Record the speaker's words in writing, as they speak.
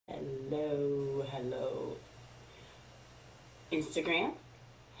Hello, hello, Instagram.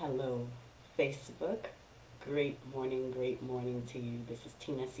 Hello, Facebook. Great morning to you. This is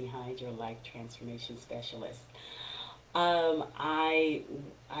Tina C. Hyde, your life transformation specialist. I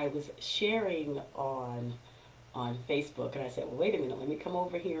was sharing on Facebook, and I said, well, wait a minute, let me come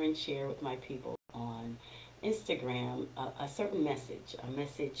over here and share with my people on Instagram a certain message, a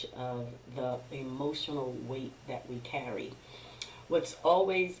message of the emotional weight that we carry. What's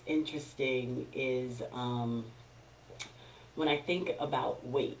always interesting is when I think about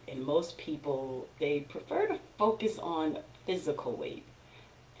weight, and most people, they prefer to focus on physical weight.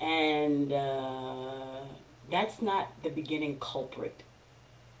 And that's not the beginning culprit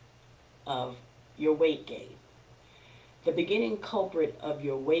of your weight gain. The beginning culprit of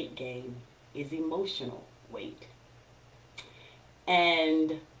your weight gain is emotional weight.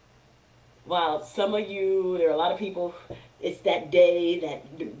 And while some of you, there are a lot of people, it's that day, that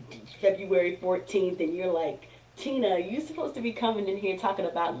February 14th, and you're like, Tina, you're supposed to be coming in here talking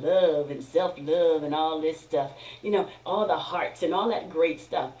about love and self-love and all this stuff, all the hearts and all that great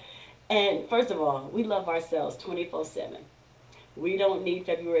stuff. And first of all, we love ourselves 24/7. We don't need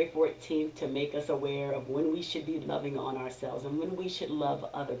February 14th to make us aware of when we should be loving on ourselves and when we should love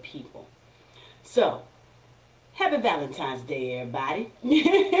other people. So, happy Valentine's Day, everybody.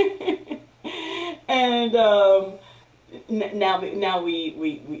 And now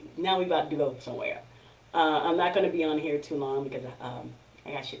we about to go somewhere. I'm not going to be on here too long because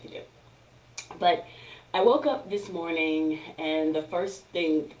I got shit to do. But I woke up this morning, and the first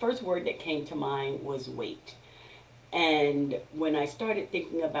word that came to mind was weight. And when I started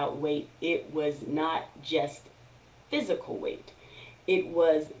thinking about weight, it was not just physical weight. It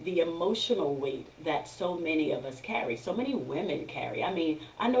was the emotional weight that so many of us carry, so many women carry. I mean,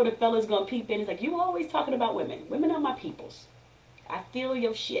 I know the fella's gonna peep in. It's like, you always talking about women. Women are my peoples. I feel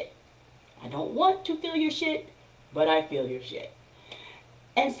your shit. I don't want to feel your shit, but I feel your shit.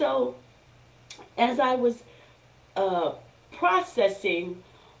 And so, as I was processing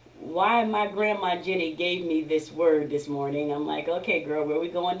why my grandma Jenny gave me this word this morning, I'm like, okay, girl, where we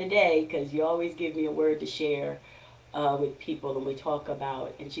going today? Because you always give me a word to share with people, and we talk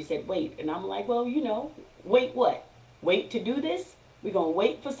about, and she said, wait. And I'm like, well, wait what? Wait to do this? We're going to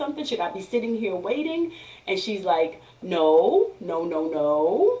wait for something? Should I be sitting here waiting? And she's like, no.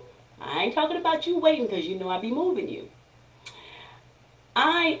 I ain't talking about you waiting, because I be moving you.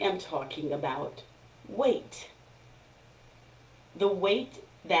 I am talking about weight. The weight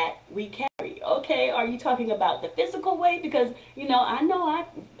that we carry. Okay, are you talking about the physical weight? Because, I know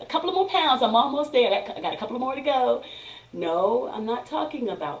a couple of more pounds, I'm almost there. I got a couple more to go. No, I'm not talking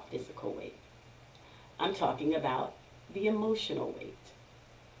about physical weight. I'm talking about the emotional weight.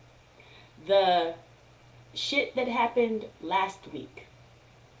 The shit that happened last week.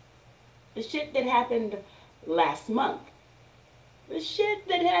 The shit that happened last month. The shit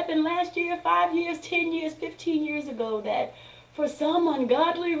that happened last year, 5 years, 10 years, 15 years ago, that for some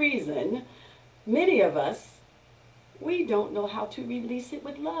ungodly reason, many of us, we don't know how to release it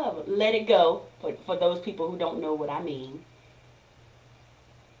with love. Let it go, for those people who don't know what I mean.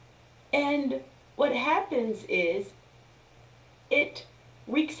 And what happens is, it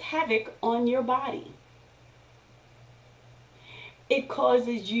wreaks havoc on your body. It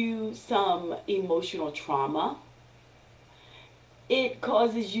causes you some emotional trauma. It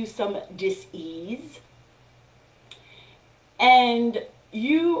causes you some dis-ease. And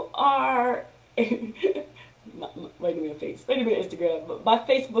you are, wait a minute, Instagram. My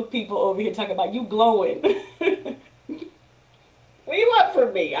Facebook people over here talking about you glowing. What do you want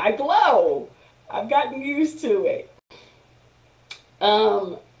from me? I glow. I've gotten used to it.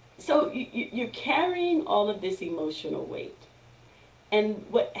 So you're carrying all of this emotional weight. And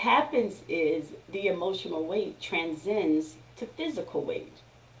what happens is the emotional weight transcends to physical weight.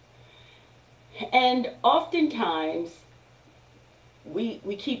 And oftentimes, we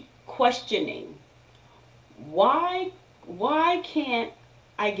keep questioning, why can't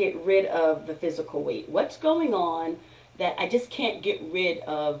I get rid of the physical weight? What's going on that I just can't get rid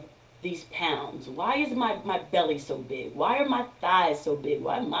of these pounds? Why is my belly so big? Why are my thighs so big?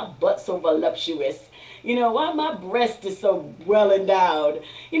 Why is my butt so voluptuous? Why my breast is so well endowed?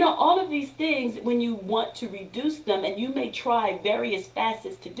 All of these things, when you want to reduce them, and you may try various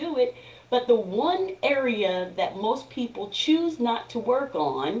facets to do it, but the one area that most people choose not to work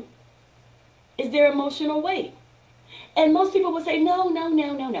on is their emotional weight. And most people will say, no.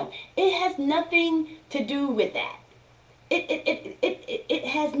 It has nothing to do with that. It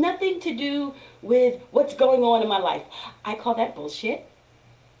has nothing to do with what's going on in my life. I call that bullshit.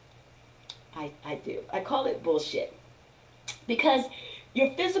 I do. I call it bullshit. Because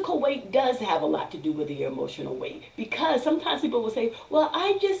Your physical weight does have a lot to do with your emotional weight, because sometimes people will say, well,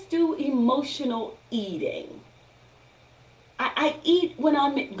 I just do emotional eating. I eat when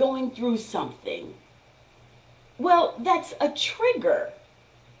I'm going through something. Well, that's a trigger.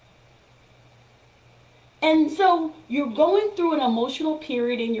 And so you're going through an emotional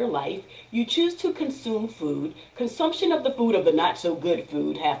period in your life. You choose to consume food. Consumption of the food, of the not so good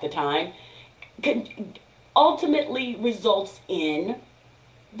food half the time, ultimately results in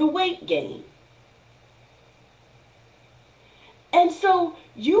the weight gain. And so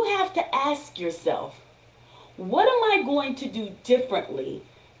you have to ask yourself, what am I going to do differently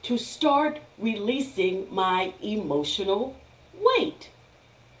to start releasing my emotional weight?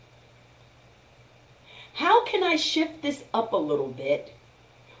 How can I shift this up a little bit?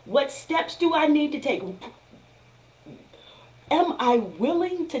 What steps do I need to take? Am I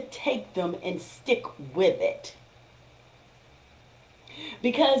willing to take them and stick with it?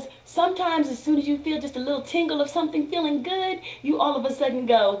 Because sometimes as soon as you feel just a little tingle of something feeling good, you all of a sudden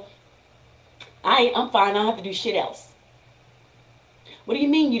go, I'm fine, I don't have to do shit else. What do you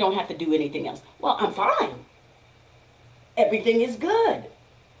mean you don't have to do anything else? Well, I'm fine. Everything is good.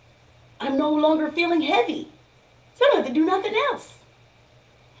 I'm no longer feeling heavy. So I don't have to do nothing else.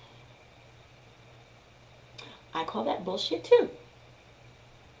 I call that bullshit too.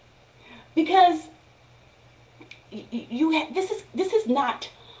 Because this is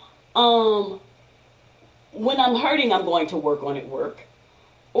not when I'm hurting, I'm going to work on it work.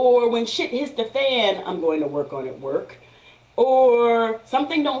 Or when shit hits the fan, I'm going to work on it work. Or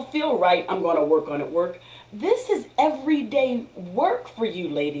something don't feel right, I'm going to work on it work. This is everyday work for you,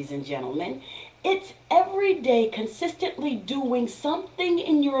 ladies and gentlemen. It's every day consistently doing something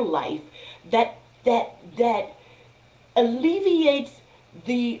in your life that alleviates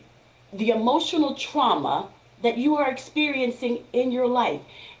the emotional trauma that you are experiencing in your life.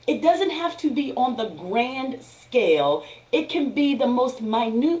 It doesn't have to be on the grand scale. It can be the most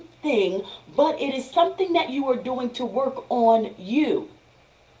minute thing, but it is something that you are doing to work on you.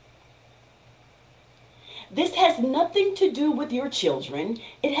 This has nothing to do with your children.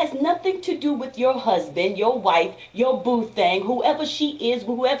 It has nothing to do with your husband, your wife, your boo thing, whoever she is,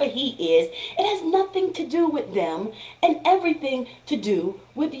 whoever he is. It has nothing to do with them and everything to do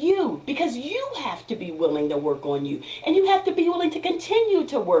with you, because you have to be willing to work on you, and you have to be willing to continue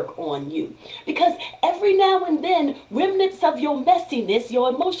to work on you, because every now and then remnants of your messiness, your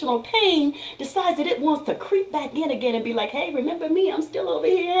emotional pain, decides that it wants to creep back in again and be like, hey, remember me? I'm still over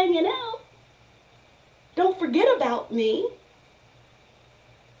here hanging out. Don't forget about me.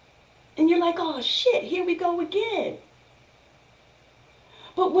 And you're like, oh shit, here we go again.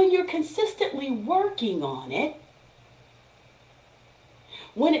 But when you're consistently working on it,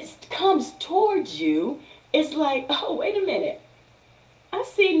 when it comes towards you, it's like, oh, wait a minute. I've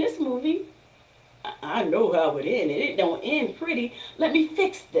seen this movie. I know how it ended. It don't end pretty. Let me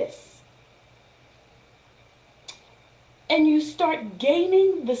fix this. And you start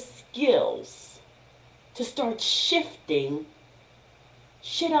gaining the skills to start shifting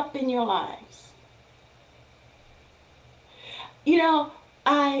shit up in your lives. You know,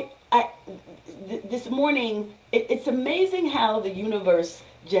 this morning, it's amazing how the universe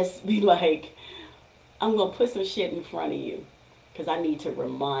just be like, I'm going to put some shit in front of you because I need to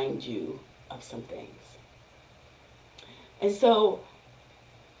remind you of some things. And so,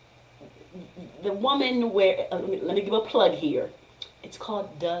 the woman where, let me give a plug here. It's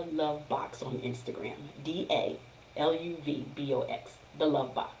called The Love Box on Instagram. DALUVBOX. The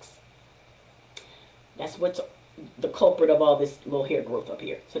Love Box. That's what's the culprit of all this little hair growth up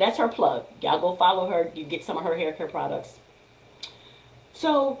here. So that's her plug. Y'all go follow her. You get some of her hair care products.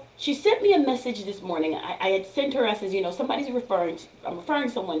 So she sent me a message this morning. I had sent her, I said, you know, I'm referring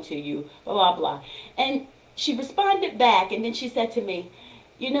someone to you, blah, blah, blah. And she responded back, and then she said to me,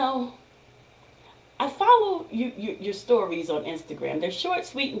 you know, I follow your stories on Instagram. They're short,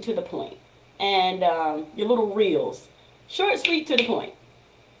 sweet, and to the point. And your little reels. Short, sweet, to the point.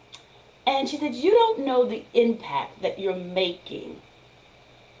 And she said, you don't know the impact that you're making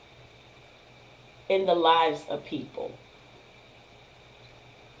in the lives of people.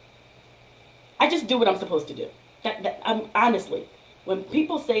 I just do what I'm supposed to do. I'm honestly, when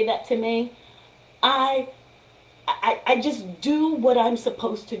people say that to me, I just do what I'm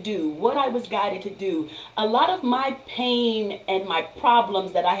supposed to do, what I was guided to do. A lot of my pain and my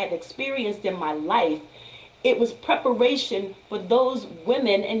problems that I had experienced in my life, it was preparation for those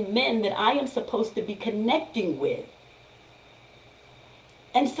women and men that I am supposed to be connecting with.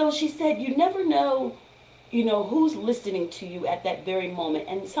 And so she said, you never know, you know, who's listening to you at that very moment.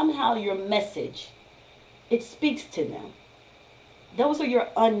 And somehow your message, it speaks to them. Those are your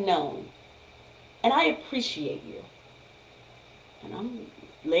unknown. And I appreciate you. And I'm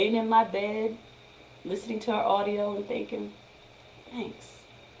laying in my bed, listening to our audio and thinking, thanks.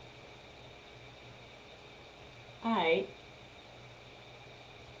 All right.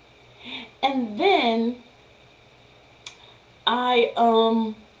 And then I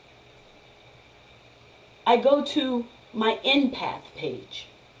go to my empath page.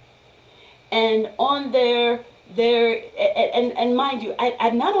 And on there and mind you,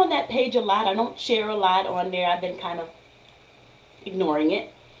 I'm not on that page a lot. I don't share a lot on there. I've been kind of ignoring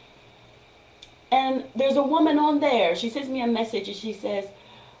it. And there's a woman on there. She sends me a message and she says,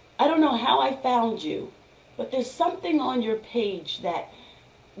 I don't know how I found you, but there's something on your page that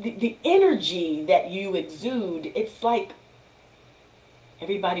the energy that you exude, it's like,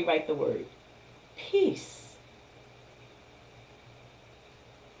 everybody write the word, peace.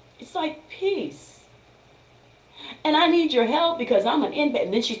 It's like peace. And I need your help because I'm an inmate.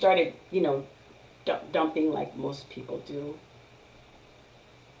 And then she started, dumping like most people do.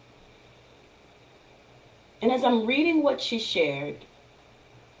 And as I'm reading what she shared,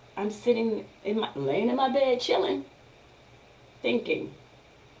 I'm laying in my bed, chilling, thinking.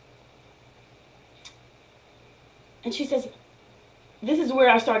 And she says, this is where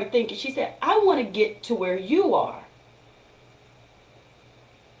I started thinking. She said, I want to get to where you are.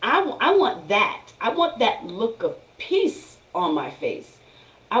 I want that. I want that look of peace on my face.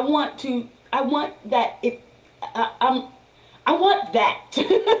 I want that. I want that.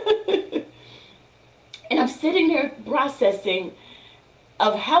 And I'm sitting there processing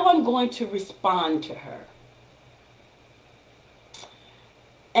of how I'm going to respond to her.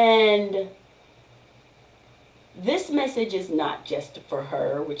 And this message is not just for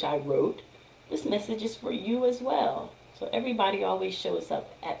her, which I wrote. This message is for you as well. So everybody always shows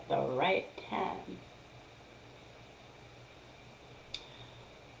up at the right time.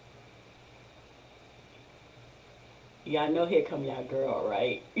 Y'all know here come y'all girl,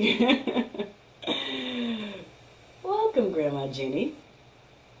 right? Welcome, Grandma Jenny.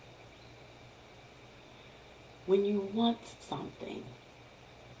 When you want something,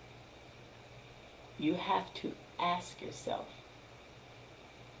 you have to ask yourself,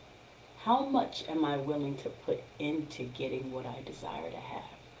 how much am I willing to put into getting what I desire to have?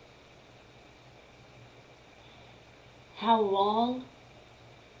 How long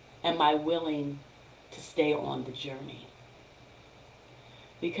am I willing to stay on the journey?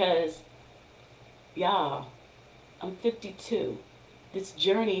 Because, y'all, I'm 52. This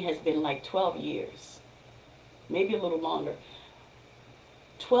journey has been like 12 years, maybe a little longer.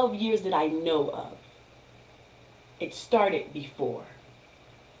 12 years that I know of. It started before.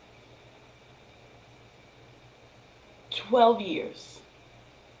 12 years.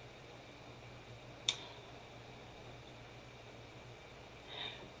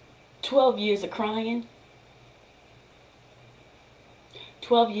 "12 years of crying.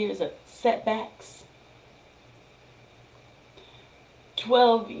 12 years of setbacks.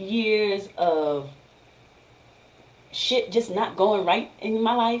 12 years of shit just not going right in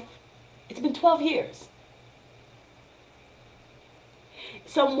my life. It's been 12 years.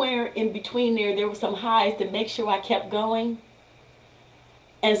 Somewhere in between there were some highs to make sure I kept going,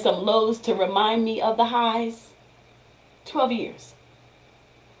 and some lows to remind me of the highs. 12 years.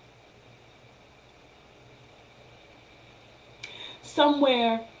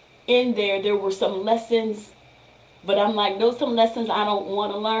 Somewhere in there were some lessons, but I'm like, those some lessons I don't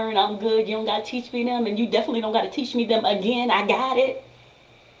want to learn. I'm good. You don't got to teach me them, and you definitely don't got to teach me them again. I got it.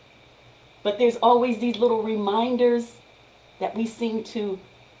 But there's always these little reminders that we seem to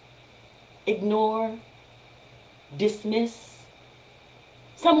ignore, dismiss,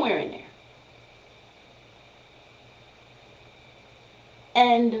 somewhere in there.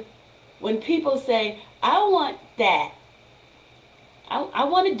 And when people say, I want that, I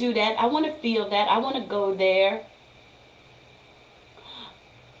want to do that, I want to feel that, I want to go there,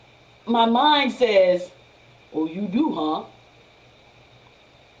 my mind says, oh, you do, huh?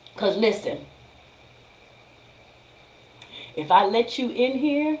 Because listen, if I let you in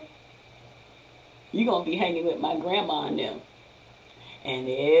here, you're going to be hanging with my grandma and them. And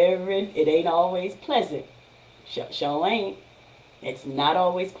it ain't always pleasant. Sure ain't. It's not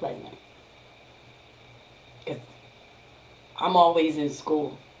always pleasant. Because I'm always in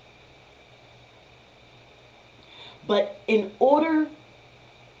school. But in order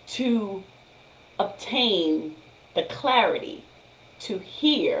to obtain the clarity to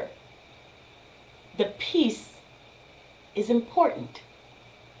hear, the peace is important.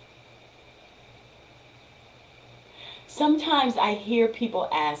 Sometimes I hear people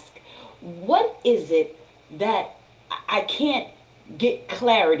ask, what is it that I can't get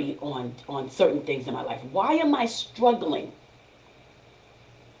clarity on certain things in my life? Why am I struggling?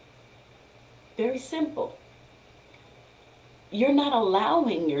 Very simple. You're not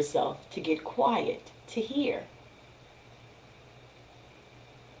allowing yourself to get quiet to hear.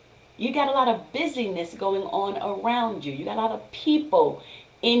 You got a lot of busyness going on around you. You got a lot of people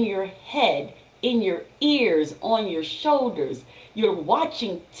in your head, in your ears, on your shoulders. You're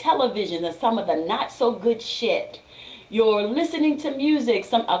watching television and some of the not so good shit. You're listening to music.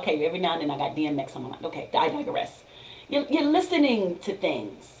 Okay, every now and then I got DMX on my mind. Okay, I digress. You're listening to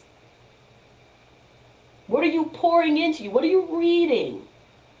things. What are you pouring into you? What are you reading?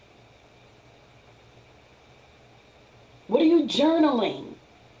 What are you journaling?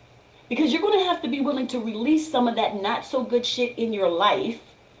 Because you're going to have to be willing to release some of that not so good shit in your life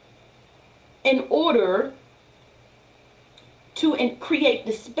in order to create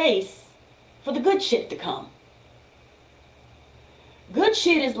the space for the good shit to come. Good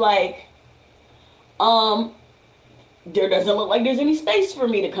shit is like, there doesn't look like there's any space for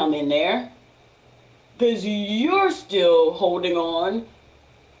me to come in there. Because you're still holding on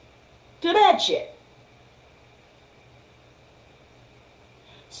to that shit.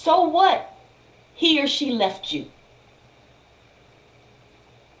 So what? He or she left you.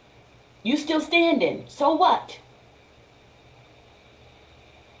 You still standing. So what?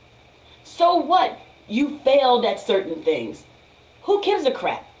 So what? You failed at certain things. Who gives a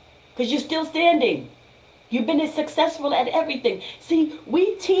crap? Because you're still standing. You've been as successful at everything. See,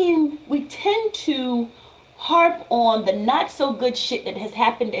 we tend to harp on the not so good shit that has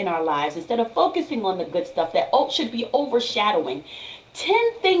happened in our lives instead of focusing on the good stuff that should be overshadowing. 10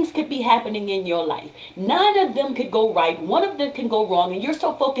 things could be happening in your life. 9 of them could go right. 1 of them can go wrong. And you're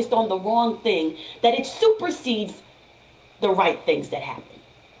so focused on the wrong thing that it supersedes the right things that happen.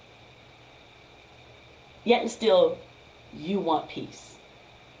 Yet and still, you want peace.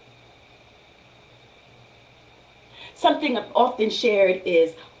 Something I've often shared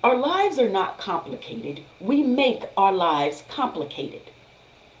is our lives are not complicated. We make our lives complicated.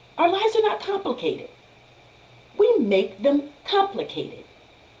 Our lives are not complicated. We make them complicated.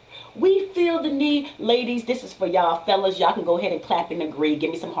 We feel the need, ladies, this is for y'all, fellas, y'all can go ahead and clap and agree.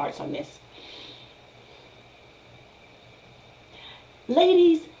 Give me some hearts on this.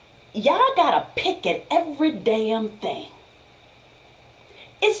 Ladies, y'all gotta pick at every damn thing.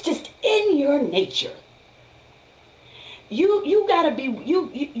 It's just in your nature. You gotta be,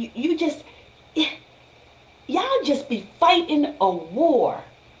 you just, y'all just be fighting a war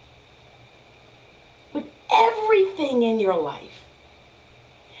with everything in your life.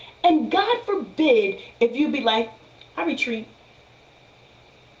 And God forbid if you be like, I retreat.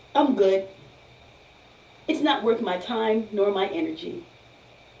 I'm good. It's not worth my time nor my energy.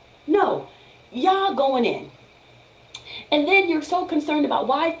 No, y'all going in. And then you're so concerned about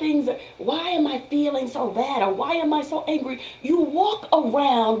why am I feeling so bad or why am I so angry? You walk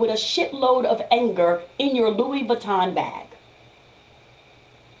around with a shitload of anger in your Louis Vuitton bag.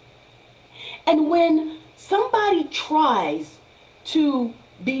 And when somebody tries to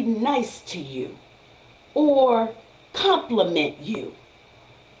be nice to you or compliment you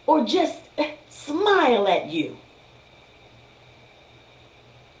or just smile at you,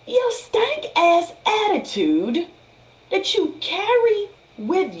 your stank ass attitude that you carry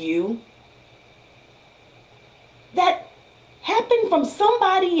with you that happened from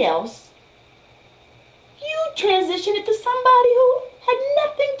somebody else, you transition it to somebody who had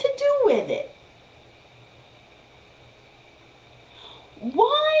nothing to do with it.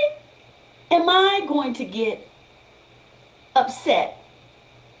 Why am I going to get upset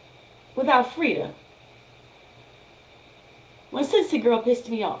without Frida when Sissy Girl pissed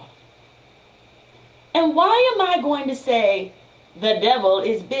me off? And why am I going to say the devil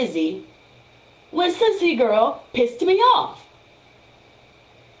is busy when Sissy Girl pissed me off?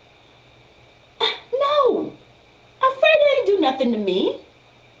 No, Frida ain't do nothing to me.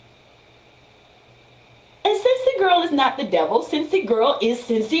 And Sissy Girl is not the devil. Sissy Girl is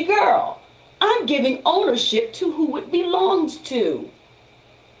Sissy Girl. I'm giving ownership to who it belongs to.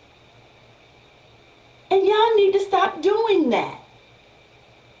 And y'all need to stop doing that.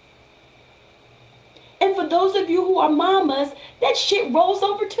 And for those of you who are mamas, that shit rolls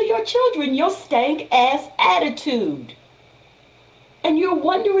over to your children, your stank ass attitude. And you're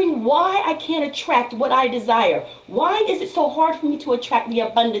wondering why I can't attract what I desire. Why is it so hard for me to attract the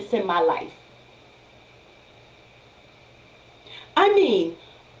abundance in my life? I mean,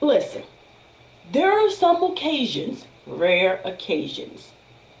 listen, there are some occasions, rare occasions,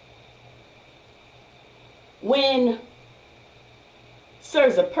 when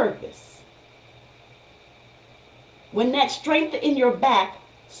serves a purpose. when that strength in your back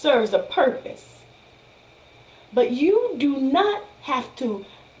serves a purpose. But you do not have to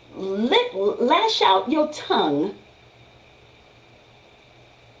lash out your tongue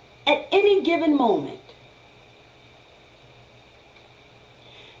at any given moment.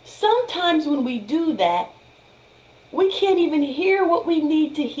 Sometimes when we do that, we can't even hear what we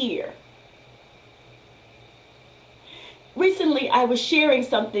need to hear. Recently, I was sharing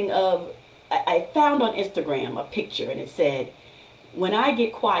something I found on Instagram a picture, and it said, "When I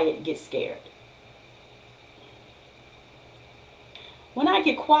get quiet, get scared." When I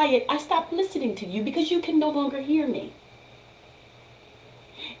get quiet, I stop listening to you because you can no longer hear me.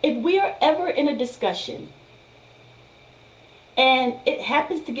 If we are ever in a discussion and it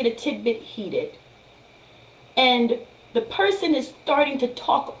happens to get a tidbit heated and the person is starting to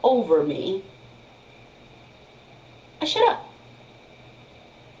talk over me, I shut up.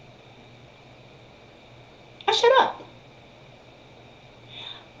 I shut up.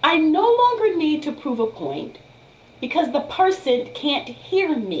 I no longer need to prove a point because the person can't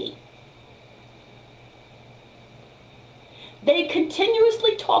hear me. They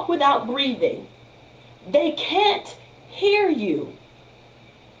continuously talk without breathing. They can't hear you.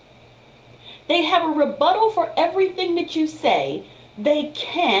 They have a rebuttal for everything that you say. They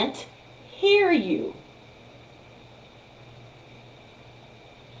can't hear you.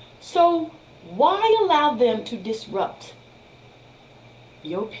 So why allow them to disrupt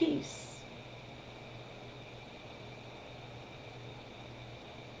your peace?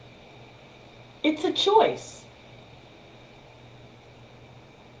 It's a choice.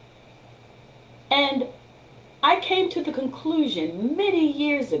 And I came to the conclusion many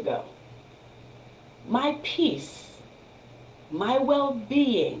years ago, my peace, my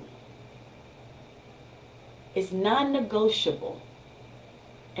well-being is non-negotiable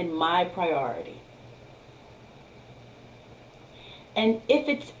and my priority. And if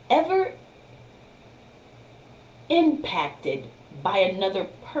it's ever impacted by another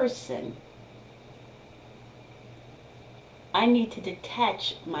person, I need to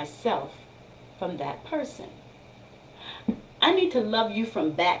detach myself from that person. I need to love you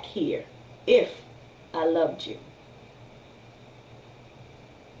from back here if I loved you.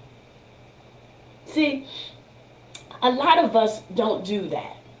 See, a lot of us don't do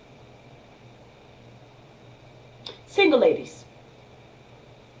that. Single ladies.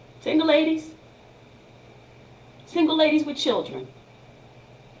 Single ladies. Single ladies with children.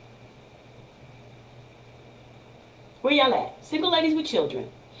 Where y'all at? Single ladies with children.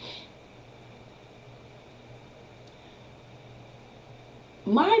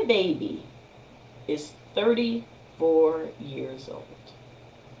 My baby is 34 years old.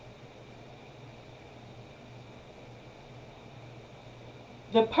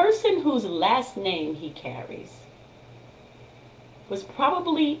 The person whose last name he carries was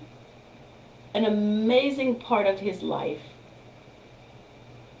probably an amazing part of his life,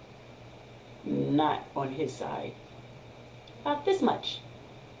 not on his side. About this much.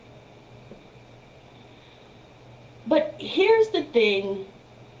 But here's the thing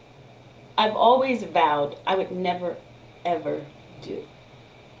I've always vowed I would never, ever do.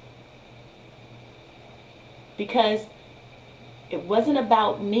 Because it wasn't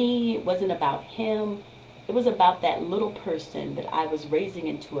about me, it wasn't about him, it was about that little person that I was raising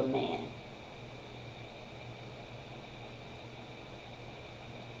into a man.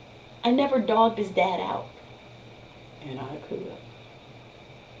 I never dogged his dad out. And I could have.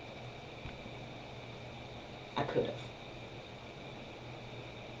 I could have.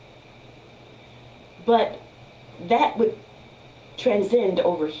 But that would transcend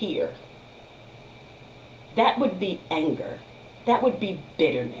over here. That would be anger. That would be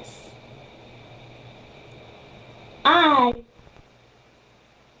bitterness. I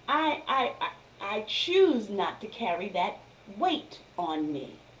choose not to carry that weight on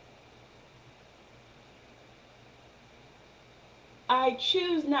me. I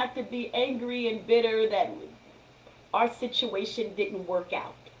choose not to be angry and bitter that our situation didn't work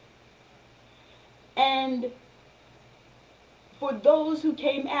out. And for those who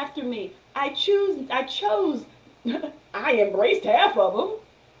came after me, I chose, I embraced half of them.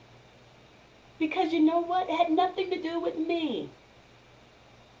 Because you know what? It had nothing to do with me.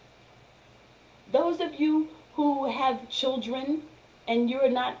 Those of you who have children and you're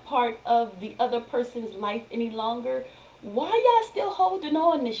not part of the other person's life any longer, why y'all still holding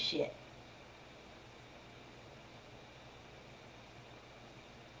on to shit?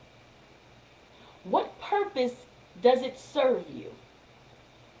 What purpose does it serve you?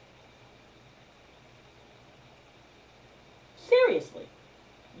 Seriously,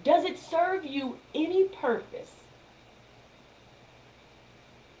 does it serve you any purpose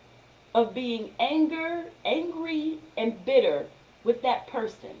of being angry and bitter with that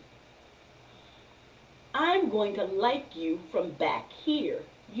person. I'm going to like you from back here.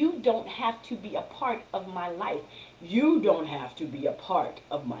 You don't have to be a part of my life. You don't have to be a part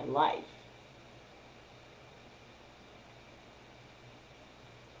of my life.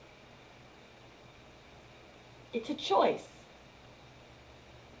 It's a choice.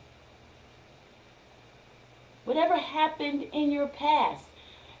 Whatever happened in your past,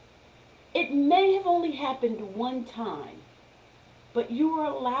 it may have only happened one time, but you are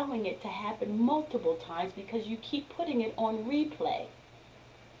allowing it to happen multiple times because you keep putting it on replay.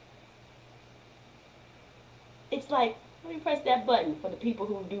 It's like, let me press that button for the people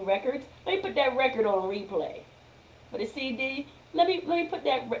who do records. Let me put that record on replay. For the CD, let me put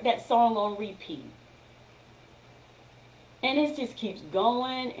that song on repeat. And it just keeps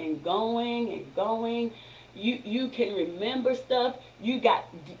going and going and going. You can remember stuff. You got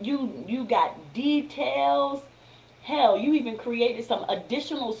details. Hell, you even created some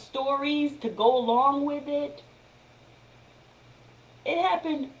additional stories to go along with it. It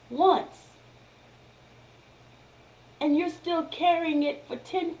happened once. And you're still carrying it for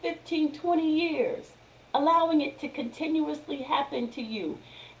 10, 15, 20 years, allowing it to continuously happen to you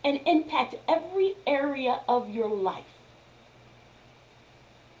and impact every area of your life.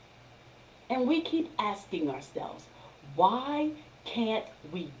 And we keep asking ourselves, why can't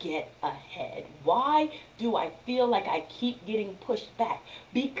we get ahead? Why do I feel like I keep getting pushed back?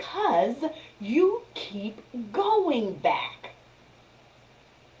 Because you keep going back.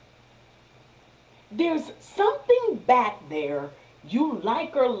 There's something back there you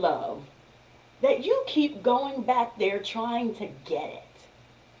like or love that you keep going back there trying to get it.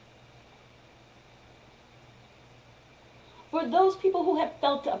 For those people who have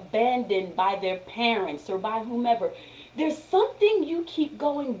felt abandoned by their parents or by whomever, there's something you keep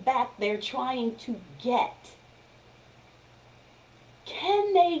going back there trying to get.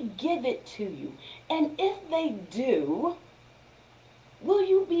 Can they give it to you? And if they do, will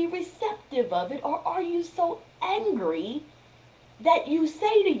you be receptive of it, or are you so angry that you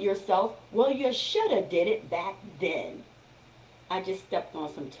say to yourself, well, you should have did it back then? I just stepped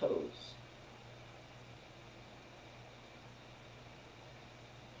on some toes.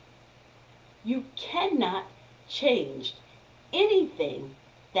 You cannot change anything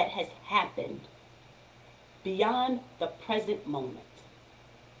that has happened beyond the present moment.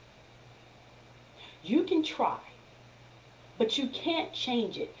 You can try, but you can't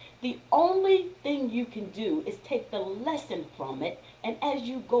change it. The only thing you can do is take the lesson from it, and as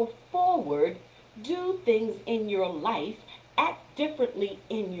you go forward, do things in your life, act differently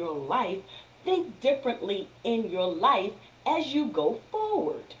in your life, think differently in your life as you go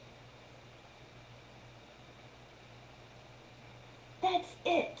forward. That's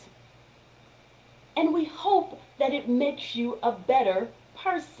it. And we hope that it makes you a better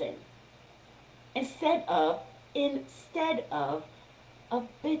person instead of a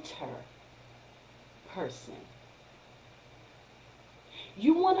bitter person.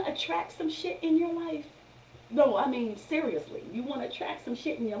 You want to attract some shit in your life? No, I mean, seriously. You want to attract some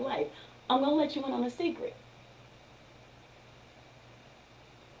shit in your life? I'm going to let you in on a secret.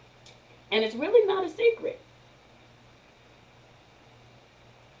 And it's really not a secret.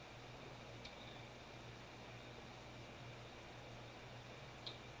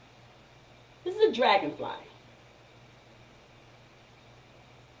 This is a dragonfly.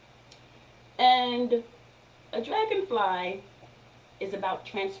 And a dragonfly is about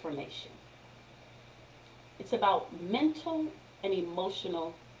transformation. It's about mental and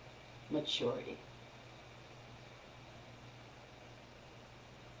emotional maturity.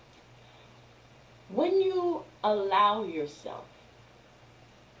 When you allow yourself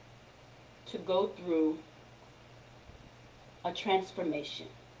to go through a transformation,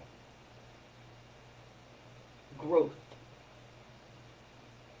 growth,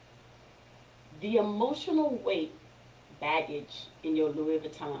 the emotional weight, baggage in your Louis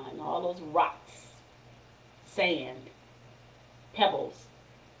Vuitton, all those rocks, sand, pebbles,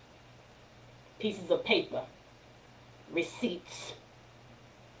 pieces of paper, receipts,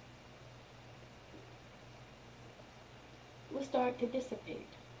 will start to dissipate.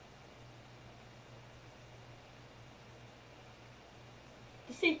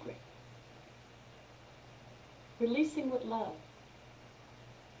 The secret. Releasing with love.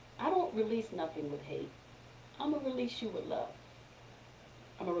 I don't release nothing with hate. I'm going to release you with love.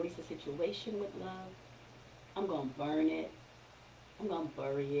 I'm going to release a situation with love. I'm going to burn it. I'm going to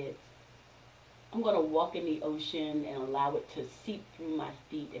bury it. I'm going to walk in the ocean and allow it to seep through my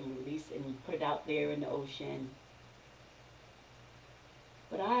feet and release and put it out there in the ocean.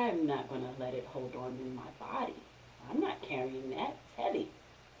 But I am not going to let it hold on in my body. I'm not carrying that. It's heavy.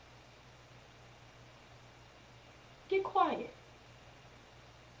 Get quiet.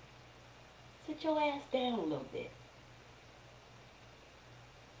 Sit your ass down a little bit.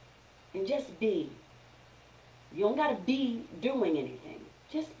 And just be. You don't got to be doing anything.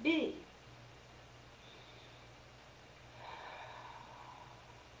 Just be.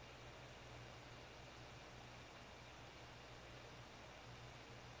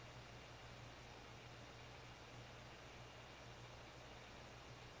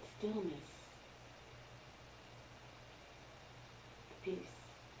 Stillness. Peace.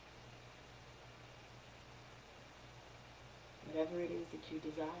 Whatever it is that you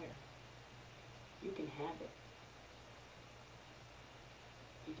desire, you can have it.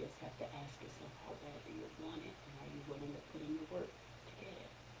 You just have to ask yourself, how bad do you want it, and are you willing to put in the work to get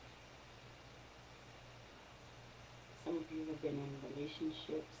it? Some of you have been in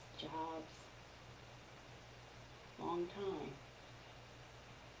relationships, jobs, long time.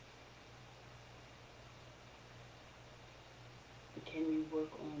 But can you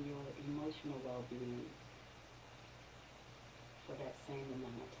work on your emotional well-being for that same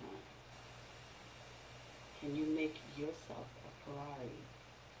amount of time? Can you make yourself a priority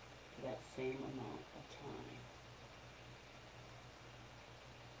for that same amount of time?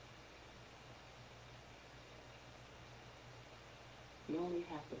 You only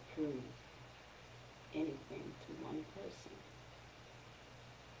have to prove anything to one person.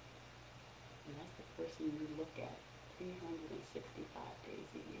 And that's the person you look at 365 days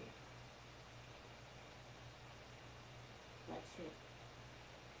a year. That's it.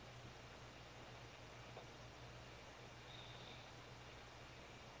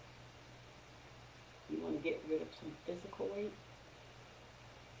 You want to get rid of some physical weight?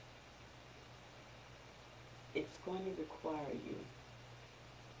 It's going to require you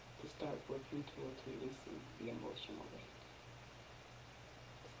to start working towards releasing the emotional weight.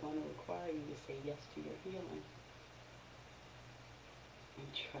 It's going to require you to say yes to your healing and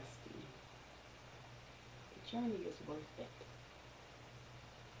trust me. The journey is worth it.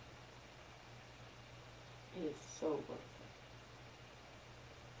 It is so worth it.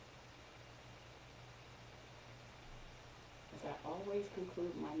 As I always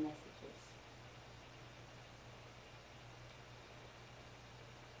conclude my messages,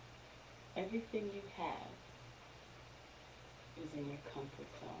 everything you have is in your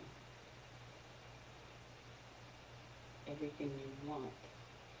comfort zone. Everything you want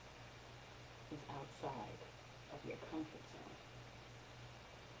is outside of your comfort zone.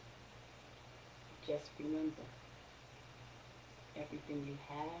 Just remember, everything you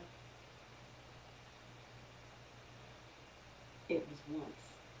have, it was once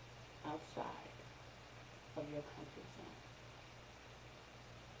outside of your comfort zone.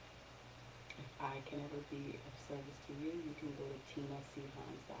 If I can ever be of service to you, you can go to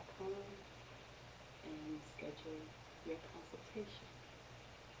tinachines.com and schedule your consultation.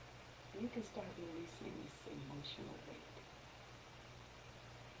 And you can start releasing this emotional weight.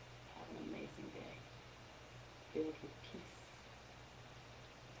 Have an amazing day, filled with peace